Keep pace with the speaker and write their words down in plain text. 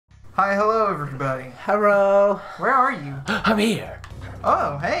Hi, hello everybody. Hello. Where are you? I'm here.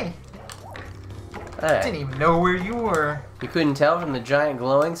 Oh, hey. Alright. Didn't even know where you were. You couldn't tell from the giant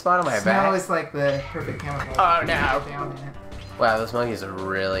glowing spot on my Snow back? is like the perfect chemical. Oh, no. Down in it. Wow, those monkeys are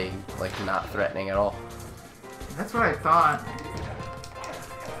really, like, not threatening at all. That's what I thought.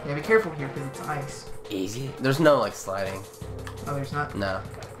 Yeah, be careful here because it's ice. Easy. There's no, like, sliding. Oh, there's not? No.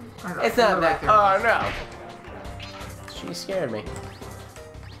 It's not that. Oh, no. She scared me.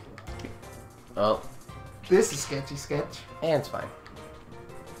 Oh. This is sketchy sketch. And it's fine.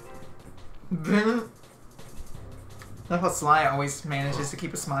 That's how Sly always manages to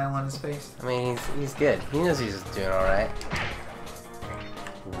keep a smile on his face. I mean, he's good. He knows he's doing alright.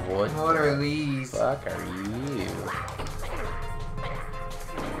 What are these? fuck are you?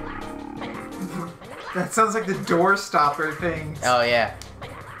 That sounds like the door stopper things. Oh, yeah.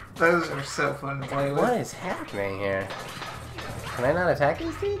 Those are so fun to play with. What is happening here? Can I not attack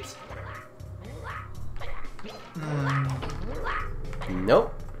these dudes?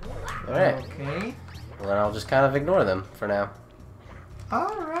 Nope. Alright. Okay. Well, then I'll just kind of ignore them for now.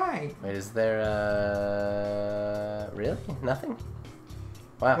 Alright. Wait, is there, really? Nothing?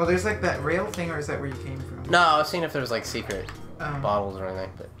 Wow. Well, there's like that rail thing, or is that where you came from? No, I was seeing if there was, like, secret bottles or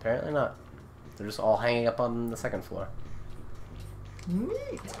anything, but apparently not. They're just all hanging up on the second floor.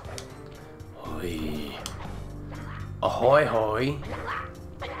 Neat. Hoi. Ahoy, hoy.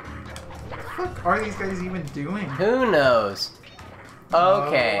 What the fuck are these guys even doing? Who knows?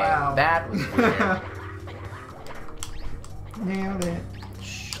 Okay, Oh, wow. that was weird. Nailed it.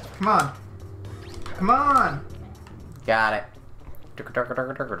 Come on. Come on. Got it. Don't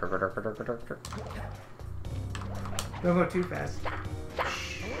go too fast.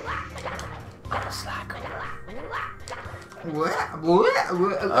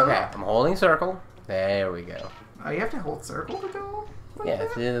 Okay, I'm holding circle. There we go. Oh, you have to hold circle to go? Yeah,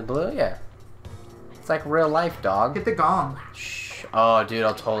 see the blue? Yeah. It's like real life, dog. Hit the gong. Shh. Oh, dude,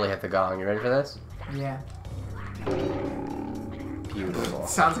 I'll totally hit the gong. You ready for this? Yeah. Beautiful.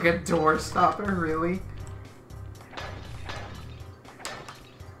 Sounds like a door stopper, really.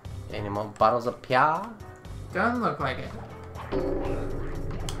 Any more bottles of pia? Doesn't look like it.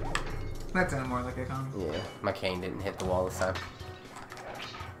 That sounded more like a gong. Yeah, my cane didn't hit the wall this time.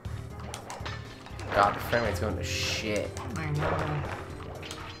 God, the frame rate's going to shit. I know.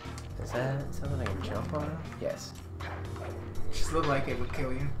 Is that something I can jump on? Yes. Just looked like it would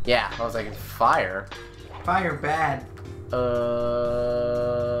kill you. Yeah, I was like, fire? Fire bad.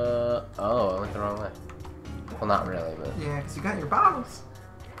 Oh, I went the wrong way. Well, not really, but... Yeah, because you got your bottles.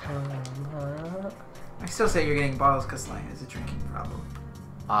 I still say you're getting bottles because Sly has a drinking problem.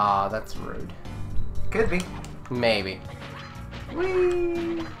 Ah, that's rude. Could be. Maybe.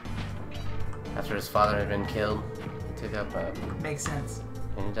 Whee! After his father had been killed, he took up, Makes sense.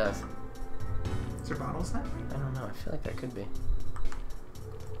 and he does. Is there bottles now? I don't know, I feel like there could be.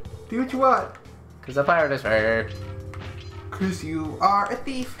 Do what you want. Because the pirate is right. Because you are a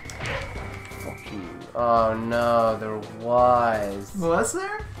thief. Fuck you. Oh no, there was. Was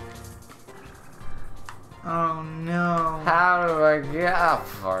there? Oh no. How do I get up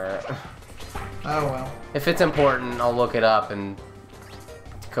for it? Oh well. If it's important, I'll look it up and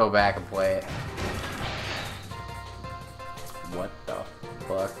go back and play it. What the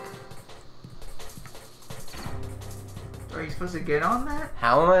fuck? Are you supposed to get on that?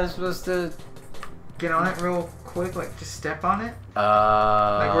 How am I supposed to... Get on it real quick, like just step on it?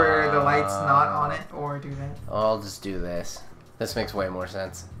 Like where the light's not on it, or do that? I'll just do this. This makes way more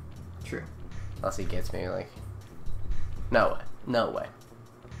sense. True. Unless he gets me, like... No way. No way.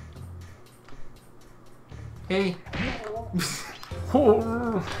 Hey.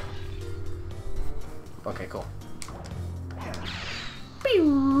 Okay, cool.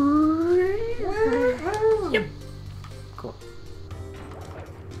 Yep. Cool.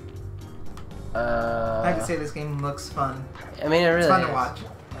 I have to say this game looks fun. I mean, it really It's fun is. to watch.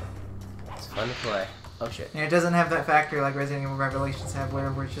 It's fun to play. Oh shit. And it doesn't have that factor like Resident Evil Revelations have,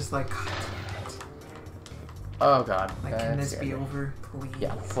 where it's just like, God damn it. Oh god. Like, can this be over, please?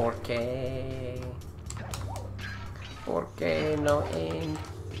 Yeah, 4K. 4K, no end.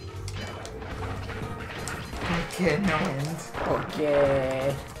 Okay, no end.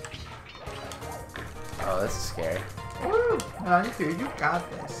 Okay. Oh, this is scary. Woo! No, dude, you got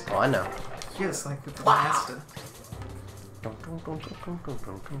this. Oh, I know. Just like with the master.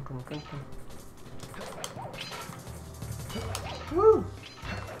 Woo!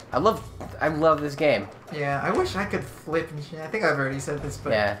 I love this game. Yeah, I wish I could flip and shit. I think I've already said this,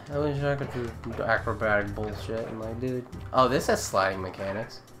 but Yeah, I wish I could do acrobatic bullshit and like, dude. Oh, this has sliding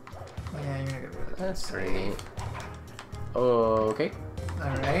mechanics. yeah, you're not gonna be able to. That's pretty neat. Okay.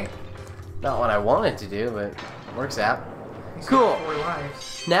 All right. Not what I wanted to do, but it works out. He's Cool. got 4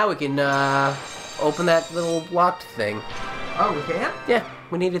 lives. Now we can open that little locked thing. Oh, we can? Yeah,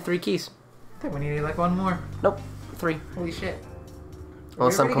 we needed 3 keys. I think we needed like 1 more. Nope, 3. Holy shit.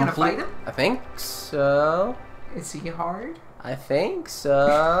 Unless Are I'm we really gonna complete. fight him? I think so. Is he hard? I think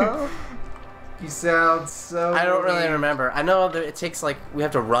so. You sound so... I don't really weak. remember. I know that it takes like we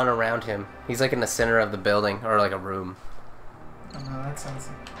have to run around him. He's like in the center of the building or like a room. Oh no, that sounds...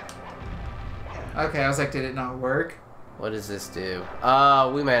 Okay, I was like, did it not work? What does this do?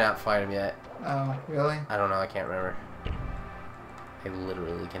 We may not fight him yet. Oh, really? I don't know. I can't remember. I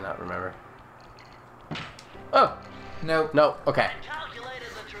literally cannot remember. Oh! Nope. No. Okay.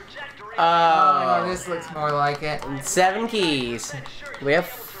 Oh, this looks more like it. 7 keys. We have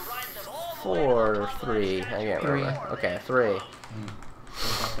 4 or 3. I can't remember. Okay, 3. What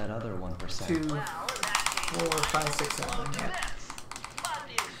about that other 1%? 2, 4, 5, 6, 7. Yeah.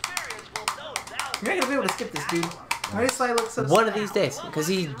 You're not gonna be able to skip this, dude. Why does Sly look so One of sad? these days, because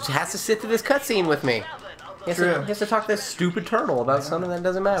he has to sit through this cutscene with me. He has to talk to this stupid turtle about something that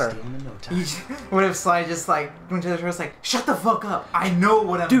doesn't matter. What if Sly just like went to the turtle like, shut the fuck up! I know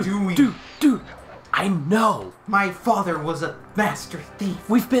what I'm doing. Dude, I know. My father was a master thief.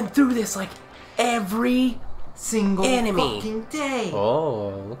 We've been through this like every Single enemy. fucking day.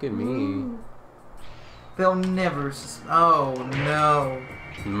 Oh, look at me. They'll never. Oh no.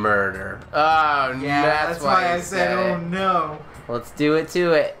 Murder. Oh, Yeah, that's why I he said, oh no. Let's do it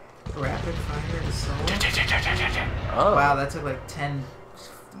to it. Rapid fire assault. Oh. Wow, that took like 10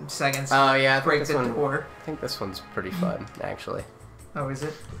 seconds. Oh yeah, I to break think the this one. door. I think this one's pretty fun, actually. Oh, is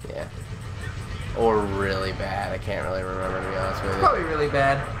it? Yeah. Or really bad. I can't really remember, to be honest with you. Probably really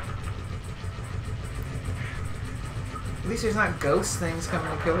bad. At least there's not ghost things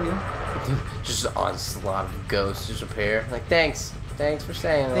coming to kill you. Just an onslaught of ghosts just appear. Like, thanks for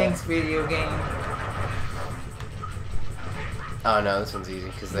saying that. Thanks, video game. Oh no, this one's easy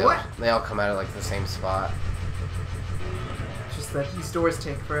because they all come out of like the same spot. Just that these doors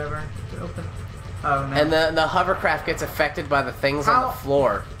take forever to open. Oh no. And the hovercraft gets affected by the things on the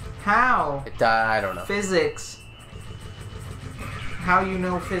floor. How? I don't know. Physics. How you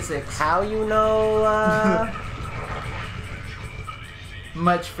know physics? How you know?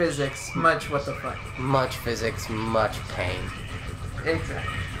 Much physics. Much what the fuck. Much physics, much pain.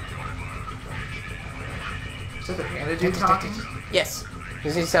 Exactly. Is that the panda dude talking? Yes.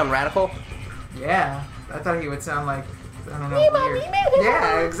 Does he sound radical? Yeah. I thought he would sound like, I don't know, weird.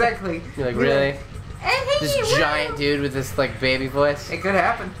 Yeah, exactly. You're like, really? This giant dude with this like baby voice? It could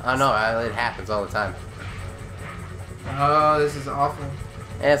happen. Oh no, it happens all the time. Oh, this is awful.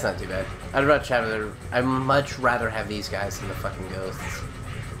 Eh, it's not too bad. I'd much rather have these guys than the fucking ghosts.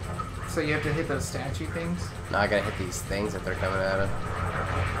 So you have to hit those statue things? No, I gotta hit these things that they're coming out of.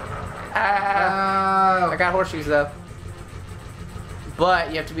 Oh. I got horseshoes though.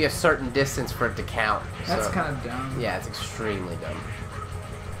 But you have to be a certain distance for it to count. That's so, kind of dumb. yeah, it's extremely dumb.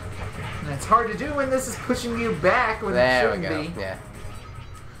 And it's hard to do when this is pushing you back when it There we shouldn't go. be. Yeah.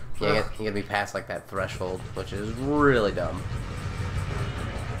 Yeah, you gotta be past like that threshold, which is really dumb.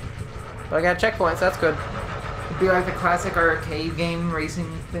 But I got checkpoints, that's good. It'd be like the classic arcade game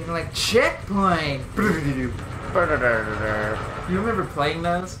racing thing, like checkpoint. You remember playing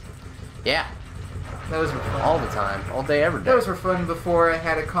those? Yeah, Those were fun. all the time, all day, every day. Those were fun before I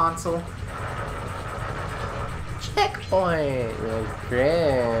had a console. Checkpoint. Really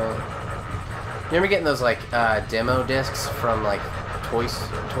great. You remember getting those like demo discs from like Toys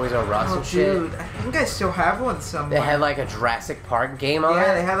R Us and shit? Dude, I think I still have one somewhere. They had like a Jurassic Park game on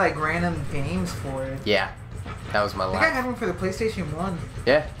Yeah, it. they had like random games for it. Yeah, that was my I think I life. had one for the PlayStation 1.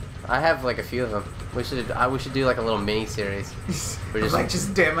 Yeah, I have like a few of them. We should do like a little mini series. We're just like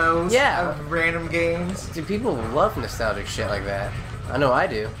just demos Yeah. of random games. Dude, people love nostalgic shit like that. I know I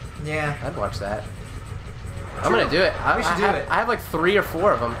do. Yeah. I'd watch that. I'm gonna do it. We should do it. I have like 3 or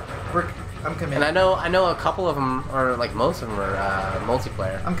 4 of them, I'm committed. and I know a couple of them, or like most of them, are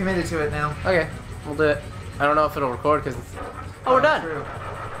multiplayer. I'm committed to it now. Okay, we'll do it. I don't know if it'll record because. Oh, we're done.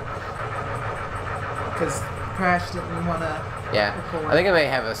 Because Crash didn't want to. Yeah, I think I may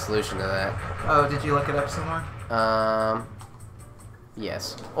have a solution to that. Oh, did you look it up somewhere?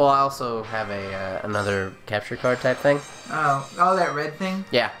 Yes. Well, I also have another capture card type thing. Oh, that red thing?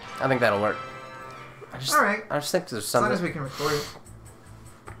 Yeah, I think that'll work. Alright. I just think there's As something. long as we can record it.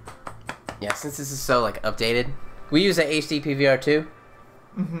 Yeah, since this is so like updated, we use a HD PVR2,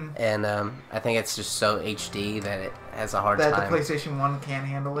 Mm-hmm. and I think it's just so HD that it has a hard That time. the PlayStation 1 can't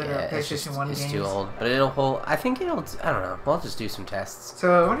handle it, or PlayStation 1 it's games. too old, but it'll hold. I think it'll. I don't know. We'll just do some tests.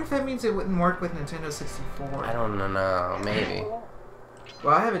 So I wonder if that means it wouldn't work with Nintendo 64. I don't know. Maybe.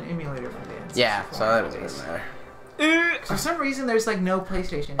 Well, I have an emulator for the N64. Yeah, so that doesn't matter. For some reason, there's like no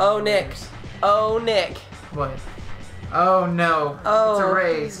PlayStation. Oh, Nick. emulators. Oh, Nick. What? Oh no. Oh. It's a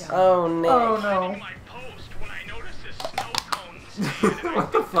race. Oh, Nick. Oh no.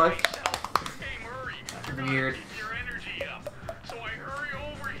 What the fuck? Weird.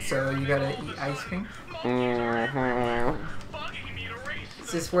 So you gotta eat ice cream?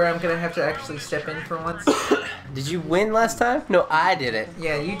 Is this where I'm gonna have to actually step in for once? Did you win last time? No, I did it.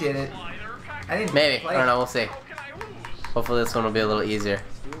 Yeah, you did it. I didn't Maybe. play I don't know. We'll see. Hopefully this one will be a little easier.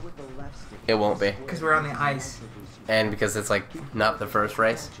 It won't be. because we're on the ice. And because it's like not the first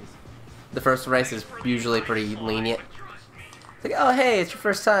race. The first race is usually pretty lenient. It's like, oh hey, it's your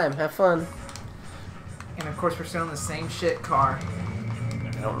first time. Have fun. And of course we're still in the same shit car.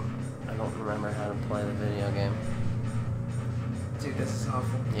 I don't remember how to play the video game. Dude, this is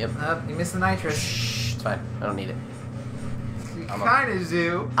awful. Yep. You missed the nitrous. Shh, it's fine. I don't need it. You kinda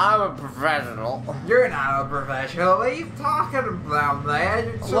do. I'm a professional. You're not a professional. What are you talking about, man?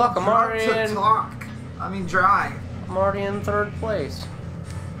 You're too Look, I'm drunk already to in. talk. I mean, drive. I'm already in third place.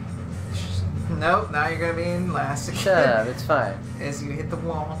 Nope, now you're gonna be in last again. Shut up, it's fine. As you hit the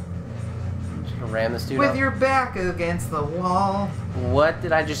wall. Just gonna ram this dude With up. your back against the wall. What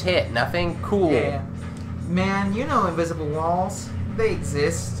did I just hit? Nothing? Cool. Yeah. Man, you know invisible walls. They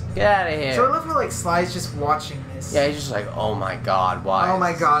exist. Get out of here. So I love how like Sly's just watching this. Yeah, he's just like, oh my god, why? Oh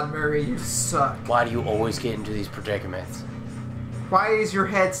my god, Murray, you suck. Why do you always get into these predicaments? Why is your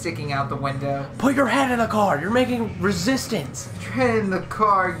head sticking out the window? Put your head in the car. You're making resistance. Get in the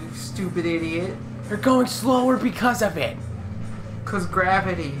car, you stupid idiot. You're going slower because of it. 'Cause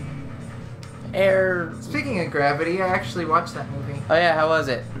gravity. Air. Speaking of gravity, I actually watched that movie. Oh yeah, how was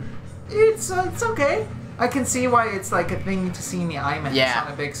it? It's okay. I can see why it's like a thing to see in the IMAX Yeah.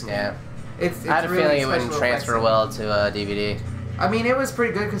 on a big screen. Yeah. It's I had a really feeling it special wouldn't transfer effects. well to DVD. I mean, it was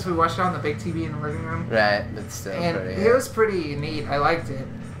pretty good because we watched it on the big TV in the living room. Right, but still And pretty. it was pretty neat. I liked it.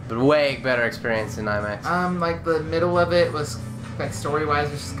 But way better experience in IMAX. Like the middle of it was like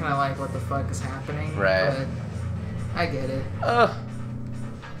story-wise, was just kind of like, what the fuck is happening? Right. But I get it. Ugh.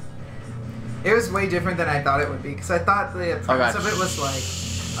 It was way different than I thought it would be because I thought the premise God. of it was like,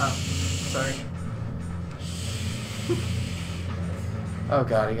 oh, sorry. Oh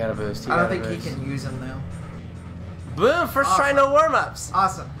god, he got a boost. I don't think he can use them though. Boom! First try, no warm ups.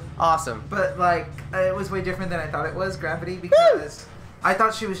 Awesome. Awesome. But like, it was way different than I thought it was, gravity, because I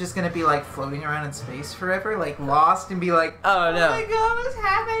thought she was just gonna be like floating around in space forever, like lost, and be like, Oh no. my god, what's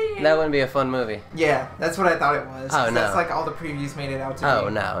happening? That wouldn't be a fun movie. Yeah, that's what I thought it was. Oh, 'cause no. That's like all the previews made it out to Oh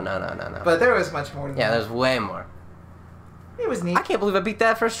be. no. But there was much more than Yeah, that. there's way more. It was neat. I can't believe I beat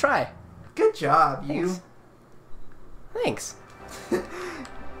that first try. Good job, you. Thanks.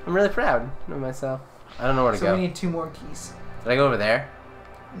 I'm really proud of myself. I don't know where to So go. we need 2 more keys. Did I go over there?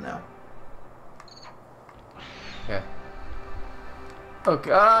 No. Okay. Oh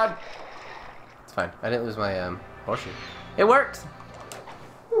god! It's fine. I didn't lose my horseshoe. It worked!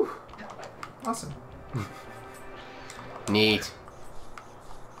 Whew. Awesome. Neat.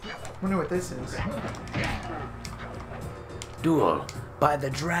 Wonder what this is. Duel by the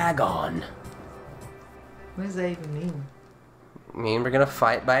dragon. What does that even mean? I mean, we're gonna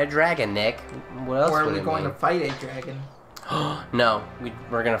fight by a dragon, Nick. What else Or are would we it going mean? to fight a dragon? No,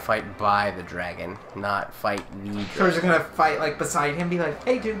 we're gonna fight by the dragon, not fight the dragon. So we're just gonna fight like beside him, be like,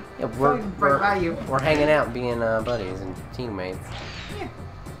 hey dude, Yeah, fighting right by you. we're hanging out, being buddies and teammates. Yeah.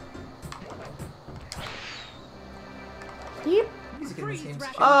 Yep. Music in this game's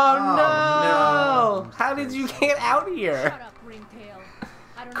shit. Oh, no! How did you get out here? Shut up, Ringtail.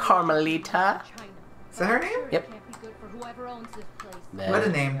 I don't know Carmelita? Is that her name? Yep. Can't be good for whoever owns this place. What a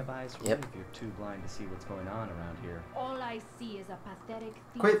name. Have eyes for Yep. you if you're too blind to see what's going on around here. All I see is a pathetic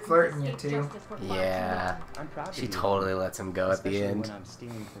thief Quit who flirting, you escaped two. justice for far too Yeah. long. I'm proud She to be totally lets him go at the especially end. when I'm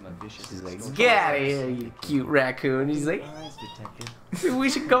stealing from a vicious She's like, extortion. get out of here, you cute raccoon. He's like, Surprise, detective. we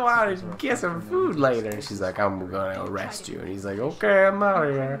should go out and get some food later. And she's like, I'm gonna arrest you. And he's like, okay, I'm out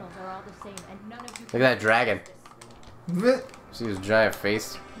of here. Criminals are all the same, and none of you Look at that dragon. Bleh. See his giant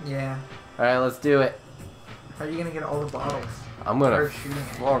face? Yeah. Alright, let's do it. How are you gonna get all the bottles? I'm gonna Start shooting it.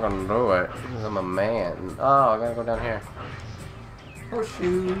 fucking do it. Because I'm a man. Oh, I gotta go down here. Oh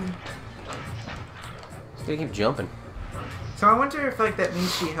shoot. Just gotta keep jumping. So I wonder if like that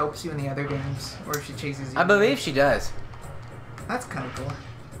means she helps you in the other games, or if she chases you. I believe she does. That's kind of cool.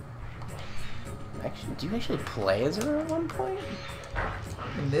 Actually, do you actually play as her at one point?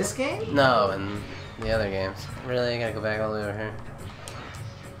 In this game? No, in the other games. Really? I gotta go back all the way over here.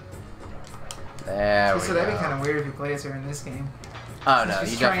 There we So go. that'd be kind of weird if you play as her in this game. Oh no,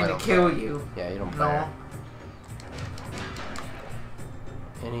 She's you trying definitely to don't kill play. you. Yeah, you don't play No. her.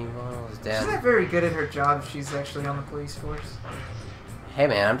 Anyone is She's dead. not very good at her job if she's actually on the police force. Hey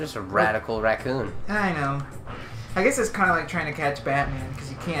man, I'm just a radical raccoon. I know. I guess it's kind of like trying to catch Batman,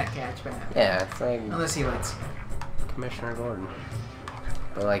 because you can't catch Batman. Yeah, it's like Unless he lets you. Commissioner Gordon.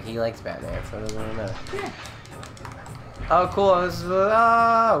 But like, he likes Batman, so it doesn't really matter. Yeah. Oh, cool.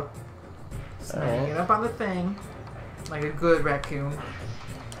 Oh! So Alright. get up on the thing, like a good raccoon.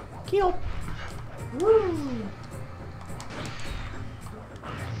 Kill. Woo!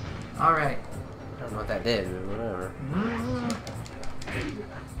 Alright. I don't know what that did, but whatever. Mm,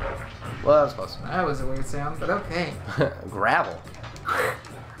 Well, that was close. that was a weird sound, but okay. Gravel.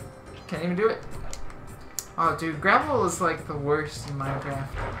 Can't even do it. Oh, dude, gravel is like the worst in Minecraft.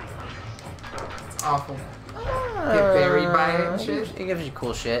 It's awful. Get buried by it and shit? It gives you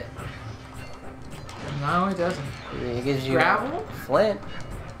cool shit. No, it doesn't. It gives you Gravel? flint.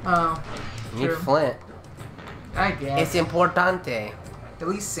 Oh, You need true. flint. I guess. It's importante. At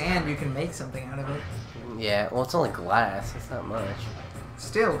least sand, you can make something out of it. Yeah, well, it's only glass. It's not much.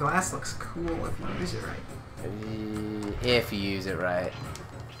 Still, glass looks cool if you use it right. If you use it right.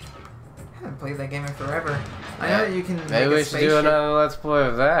 I haven't played that game in forever. I know that you can Maybe make we a should do spaceship. another Let's Play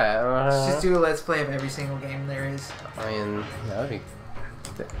of that. Let's just do a Let's Play of every single game there is. I mean, that would be...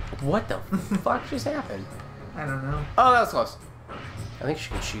 What the fuck just happened? I don't know. Oh, that was close. I think she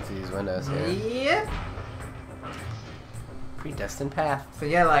can shoot through these windows here. Yep. Predestined path. But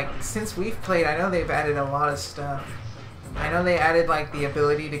yeah, like, since we've played, I know they've added a lot of stuff. I know they added, like, the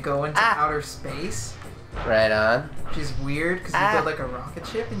ability to go into outer space, Right on. which is weird, because you build, like, a rocket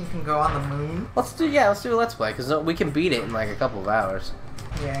ship and you can go on the moon. Let's do a Let's Play, because we can beat it in like a couple of hours.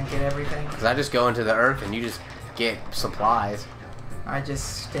 Yeah, and get everything. Because I just go into the earth and you just get supplies. I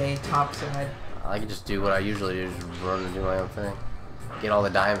just stay topside. I can just do what I usually do, just run and do my own thing. Get all the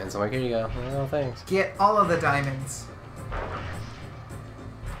diamonds. I'm like, here you go. Oh, thanks. Get all of the diamonds.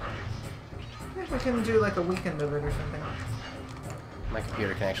 We can do, like, a weekend of it or something. My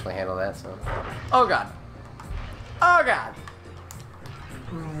computer can actually handle that, so... Oh, God. Oh, God.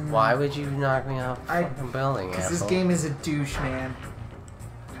 Why would you knock me off the fucking building, Because asshole? this game is a douche, man.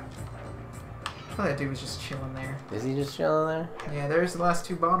 Oh, that dude was just chilling there. Is he just chilling there? Yeah, there's the last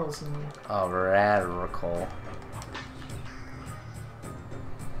two bottles. And Oh, radical.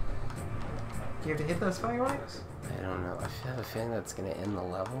 do you have to hit those fireworks? I don't know. I have a feeling that's gonna end the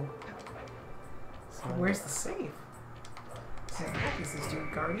level. So, Where's the safe? Is this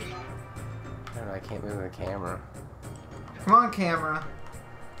dude guarding? I don't know. I can't move the camera. Come on, camera.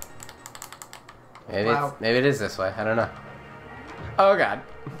 Maybe Wow. maybe it is this way. I don't know. Oh God.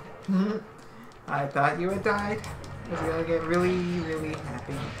 I thought you had died. I was gonna get really, really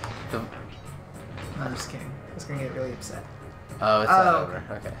happy. The, No, I'm just kidding. I was gonna get really upset. oh, it's not over.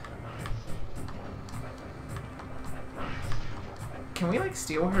 Okay. Can we, like,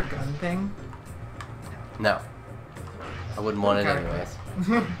 steal her gun thing? No. I wouldn't want it Okay. anyways.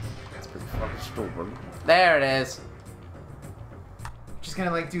 It's pretty fucking stupid. There it is. Just gonna,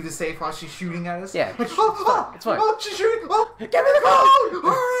 like, do the safe while she's shooting at us? Yeah. Like, It's fine. It's fine. Oh, she's shooting! Oh, Give me the code!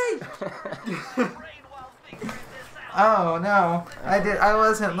 Alright! Oh, no. I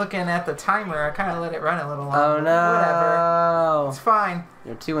wasn't looking at the timer. I kind of let it run a little longer. Oh no. Whatever. It's fine.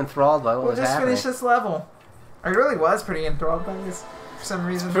 You're too enthralled by what We'll was just happening. finish this level. I really was pretty enthralled by this for some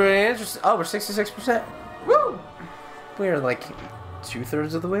reason. Pretty interesting. Oh, we're 66%. Woo! We're like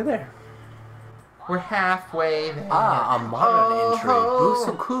 2/3 of the way there. We're halfway there. Ah, a modern entry. Boost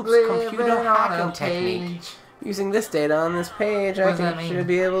and Coop's living computer on hacking a technique. page. Using this data on this page, What I does that mean? should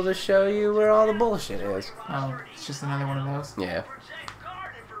be able to show you where all the bullshit is. Oh, it's just another one of those. Yeah.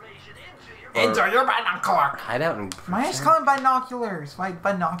 Into your binocular. Hide out and Why just call them binoculars? Why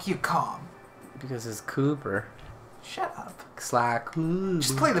binocucom? because it's Cooper. Shut up. Slack.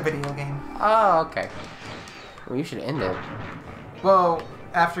 Just play the video game. Oh, okay. Well, you should end it. Well,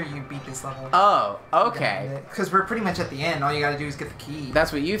 after you beat this level. Oh, okay. Because we're pretty much at the end. All you gotta do is get the key.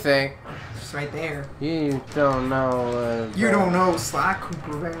 That's what you think. Just right there. You don't know. You don't know Slack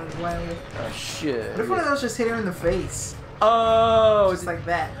Cooper very well. Oh, shit. What if one of those just hit her in the face? Oh, Just like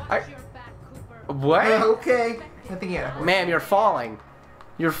that. I, Your back, Cooper. what? Okay. I think you had a horse. Ma'am, you're falling.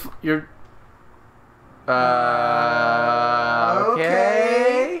 You're.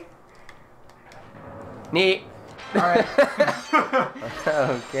 Okay. Neat. Alright.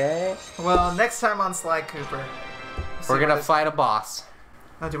 Okay. Well, next time on Sly Cooper. We're gonna fight a boss.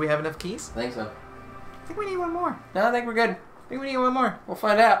 Oh, do we have enough keys? I think so. I think we need one more. No, I think we're good. I think we need one more. We'll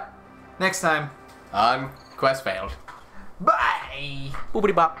find out. Next time. Quest failed. Bye!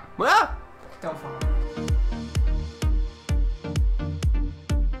 Boopity bop. Ah! Don't fall.